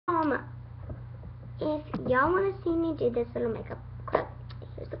if y'all want to see me do this little makeup clip,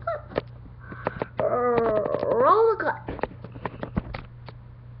 here's the clip. Roll the clip.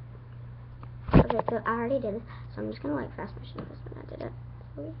 Okay, so I already did this, so I'm just gonna like fast motion this when I did it.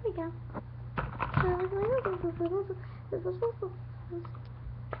 So here we go.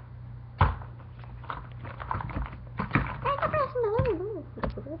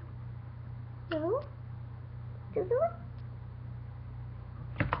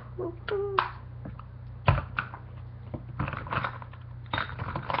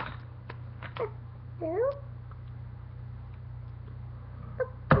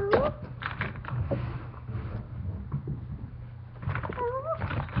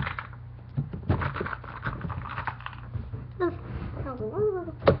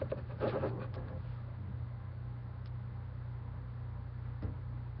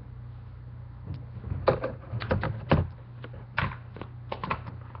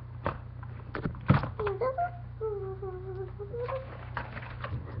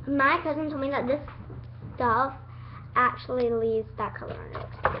 My cousin told me that this stuff actually leaves that color on it.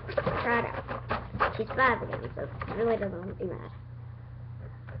 Try it out. She's 5 again, so it really doesn't be mad.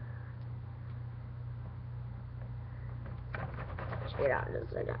 Check it out,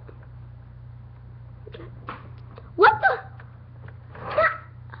 just like that. Okay. What the?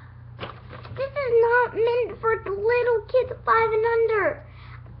 This is not meant for little kids 5 and under.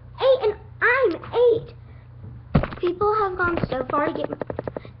 8 and I'm 8. People have gone so far to get me.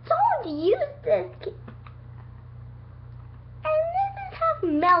 Don't use this. And this is half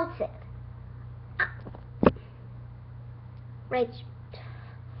melted. Right.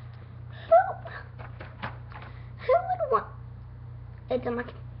 Who would want? It's on my.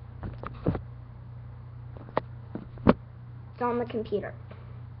 It's on the computer.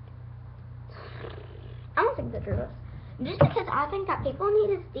 I don't think that drew this. Just because I think that people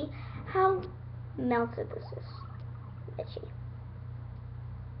need to see how melted this is. Itchy.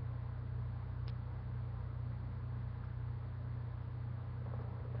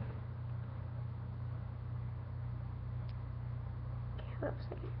 Okay, whoops,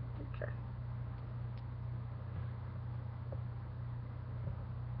 I can't picture.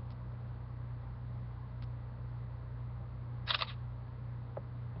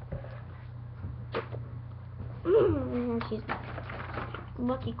 She's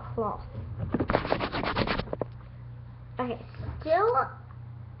lucky cloth. Okay, still,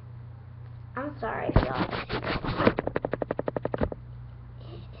 I'm sorry if y'all,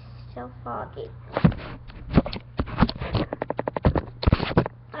 it's still foggy.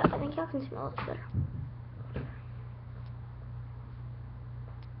 I think y'all can smell it better.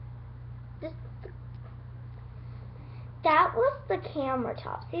 That was the camera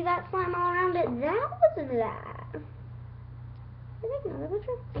top. See that slime all around it? That was that. I think no, that was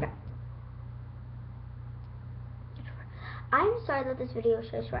true. Okay. I'm sorry that this video was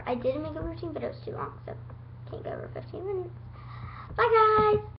so short. I did make a routine, but it was too long, so can't go over 15 minutes. Bye, guys!